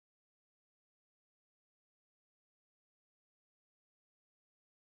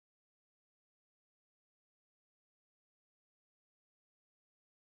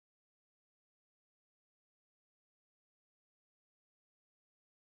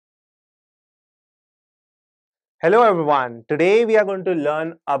Hello everyone. Today we are going to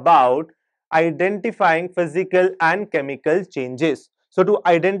learn about identifying physical and chemical changes. So to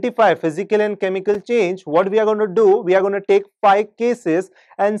identify physical and chemical change, what we are going to do, we are going to take 5 cases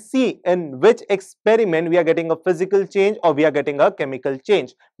and see in which experiment we are getting a physical change or we are getting a chemical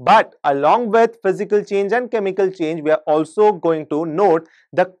change. But along with physical change and chemical change, we are also going to note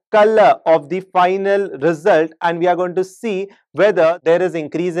the color of the final result, and we are going to see whether there is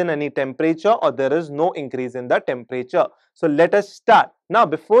increase in any temperature or there is no increase in the temperature. So let us start. Now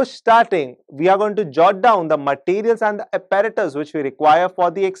before starting, we are going to jot down the materials and the apparatus which we require for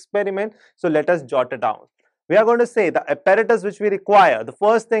the experiment. So let us jot it down. We are going to say the apparatus which we require. The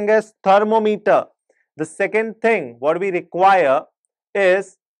first thing is thermometer. The second thing what we require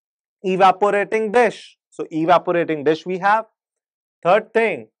is evaporating dish. So evaporating dish we have. Third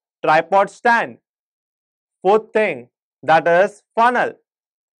thing, tripod stand. Fourth thing, that is funnel.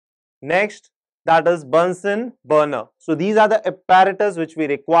 Next, that is Bunsen burner. So these are the apparatus which we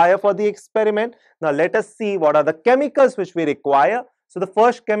require for the experiment. Now let us see what are the chemicals which we require. So the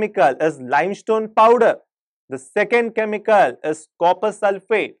first chemical is limestone powder. The second chemical is copper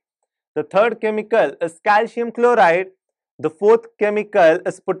sulfate. The third chemical is calcium chloride. The fourth chemical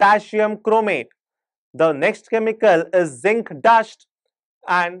is potassium chromate. The next chemical is zinc dust.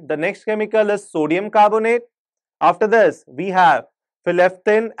 And the next chemical is sodium carbonate. After this, we have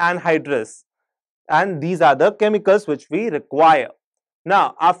phenolphthalein anhydrous, and these are the chemicals which we require.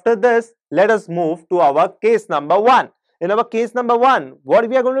 Now, after this, let us move to our case number 1. In our case number 1, what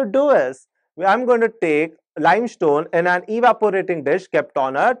we are going to do is, I am going to take limestone in an evaporating dish kept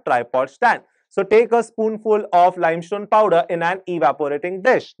on a tripod stand. So, take a spoonful of limestone powder in an evaporating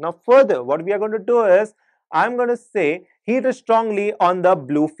dish. Now, further, what we are going to do is, I am going to say heat strongly on the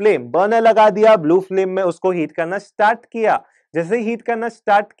blue flame. Burner लगा दिया, blue flame में उसको heat करना start किया. जैसे heat करना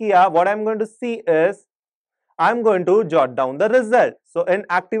start किया, what I am going to see is I am going to jot down the result. So in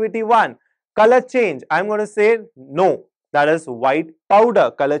activity 1, color change, I am going to say no, that is white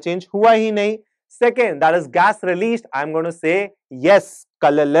powder. Color change हुआ ही नहीं. Second, that is gas released. I am going to say yes,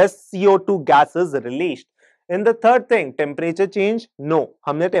 colorless CO2 gas is released. In the third thing, temperature change, no,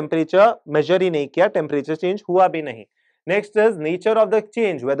 हमने temperature measure ही नहीं किया, temperature change हुआ भी नहीं. Next is nature of the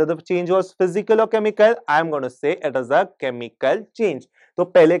change, whether the change was physical or chemical. I am going to say it is a chemical change. तो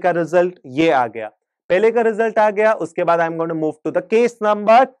पहले का result ये आ गया. पहले का result आ गया, उसके बाद I am going to move to the case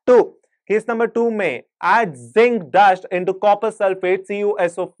number 2. Case number 2 में add zinc dust into copper sulfate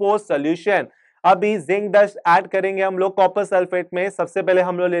CuSO4 solution. अभी जिंक डस्ट ऐड करेंगे हम लोग कॉपर सल्फेट में. सबसे पहले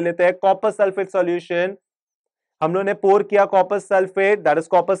हम लोग ले लेते हैं कॉपर सल्फेट सॉल्यूशन. हम लोग ने पोर किया copper sulphate, that is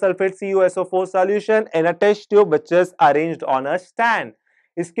copper sulphate CuSO4 solution in a test tube which is arranged on a stand.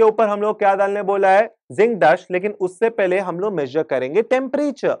 इसके ऊपर हम लोग क्या डालने बोला है, जिंक डस्ट. लेकिन उससे पहले हम लोग मेजर करेंगे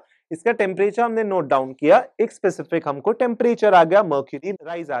टेम्परेचर. इसका टेम्परेचर हमने नोट डाउन किया, एक स्पेसिफिक हमको टेम्परेचर आ गया, मर्क्यूरी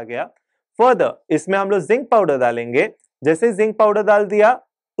राइज आ गया. फर्दर इसमें हम लोग जिंक पाउडर डालेंगे. जैसे जिंक पाउडर डाल दिया,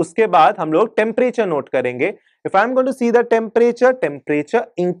 उसके बाद हम लोग टेम्परेचर नोट करेंगे. If I am going to see the temperature, temperature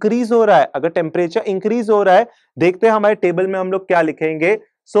increase हो रहा है. अगर टेम्परेचर इंक्रीज हो रहा है, देखते हैं हमारे टेबल में हम लोग क्या लिखेंगे.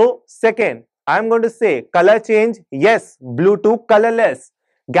 So second, I am going to से colour change, yes, blue to colourless.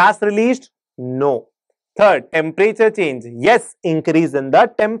 Gas released, no. Third, temperature change, yes, increase in the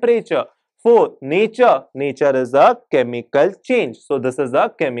temperature. Fourth, nature. Nature is a chemical change. So this is a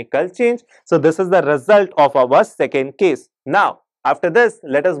chemical change. So this is the result of our second case. Now, after this,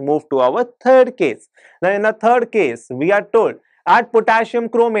 let us move to our third case. Now, in the third case, we are told add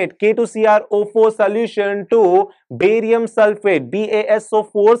potassium chromate K2CrO4 solution to barium sulfate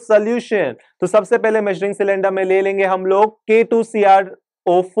BaSO4 solution. तो सबसे पहले measuring cylinder में ले लेंगे हम लोग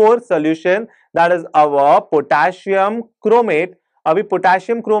K2CrO4 solution, that is our potassium chromate. अभी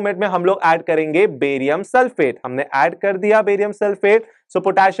potassium chromate में हम लोग ऐड करेंगे बेरियम सल्फेट. हमने ऐड कर दिया बेरियम सल्फेट. सो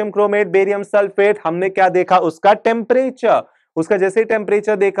पोटेशियम क्रोमेट बेरियम सल्फेट, हमने क्या देखा, उसका टेम्परेचर. उसका जैसे ही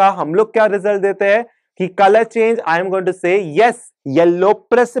टेम्परेचर देखा, हम लोग क्या रिजल्ट देते हैं कि colour change, I am going to से यस, येलो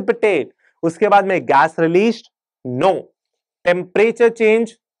प्रेसिपिटेट. उसके बाद में gas released, no. Temperature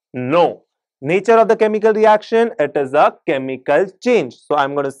change, no. Nature of the chemical reaction, it is a chemical change. So I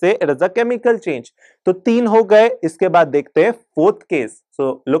am going to say it is a chemical change. तो 3 हो गए. इसके बाद देखते हैं fourth case. So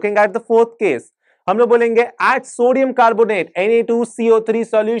looking at the fourth case, हम लोग बोलेंगे add sodium carbonate Na2CO3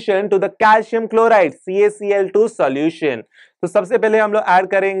 solution to the calcium chloride CaCl2 solution. तो सबसे पहले हम लोग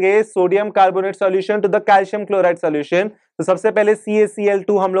ऐड करेंगे sodium carbonate solution to the calcium chloride solution. तो सबसे पहले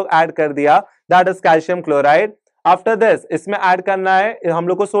CaCl2 हम लोग ऐड कर दिया, that is calcium chloride. After this इसमें ऐड करना है हम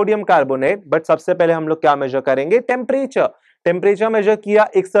लोग को सोडियम कार्बोनेट. बट सबसे पहले हम लोग क्या मेजर करेंगे, टेम्परेचर. टेम्परेचर मेजर किया,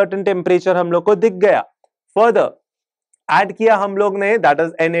 एक सर्टेन टेम्परेचर हम लोग को दिख गया. फर्दर ऐड किया हम लोग ने, दैट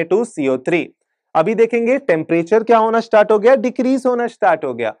इज Na2CO3. अभी देखेंगे टेम्परेचर क्या होना स्टार्ट हो गया, डिक्रीज होना स्टार्ट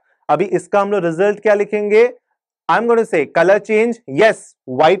हो गया। अभी इसका हम लोग रिजल्ट क्या लिखेंगे, आई एम गोइंग टू से colour change, yes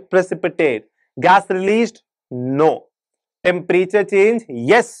white precipitate, gas released, no, temperature change,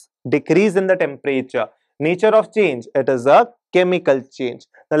 yes decrease in the temperature, nature of change, it is a chemical change.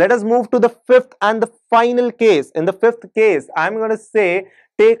 Now let us move to the fifth and the final case. In the fifth case I'm going to say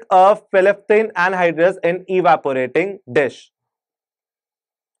take a phenolphthalein anhydrous in evaporating dish.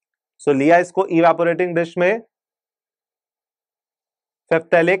 So लिया इसको evaporating dish में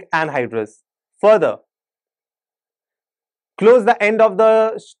phenolphthalic anhydrous, further close the end of the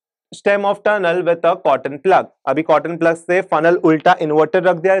stem of tunnel with a cotton plug. अभी cotton plug से funnel उल्टा inverted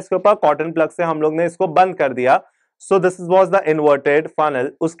रख दिया इसके ऊपर, कॉटन प्लग से हम लोग ने इसको बंद कर दिया। So this was the inverted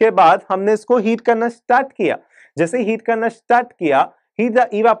funnel. उसके बाद हमने इसको हीट करना स्टार्ट किया। जैसे हीट करना स्टार्ट किया, heat the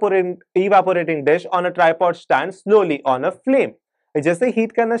evaporating dish on a tripod stand slowly on a flame. जैसे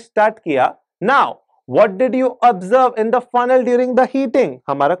हीट करना स्टार्ट किया, now What did you observe in the funnel during the heating?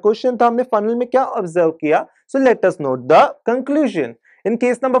 हमारा क्वेश्चन था हमने funnel में क्या ऑब्जर्व किया। So let us note the conclusion. In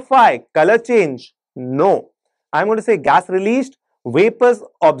case number 5, color change, no. I'm going to say gas released, vapors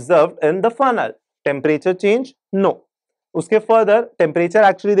observed in the funnel. Temperature change, no. उसके further temperature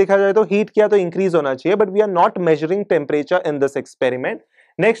actually देखा जाए तो heat किया तो increase होना चाहिए, but we are not measuring temperature in this experiment.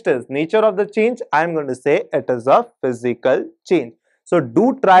 Next is nature of the change. I'm going to say it is a physical change. So do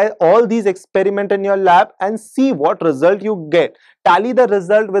try all these experiments in your lab and see what result you get. Tally the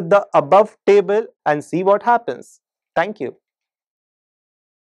result with the above table and see what happens. Thank you.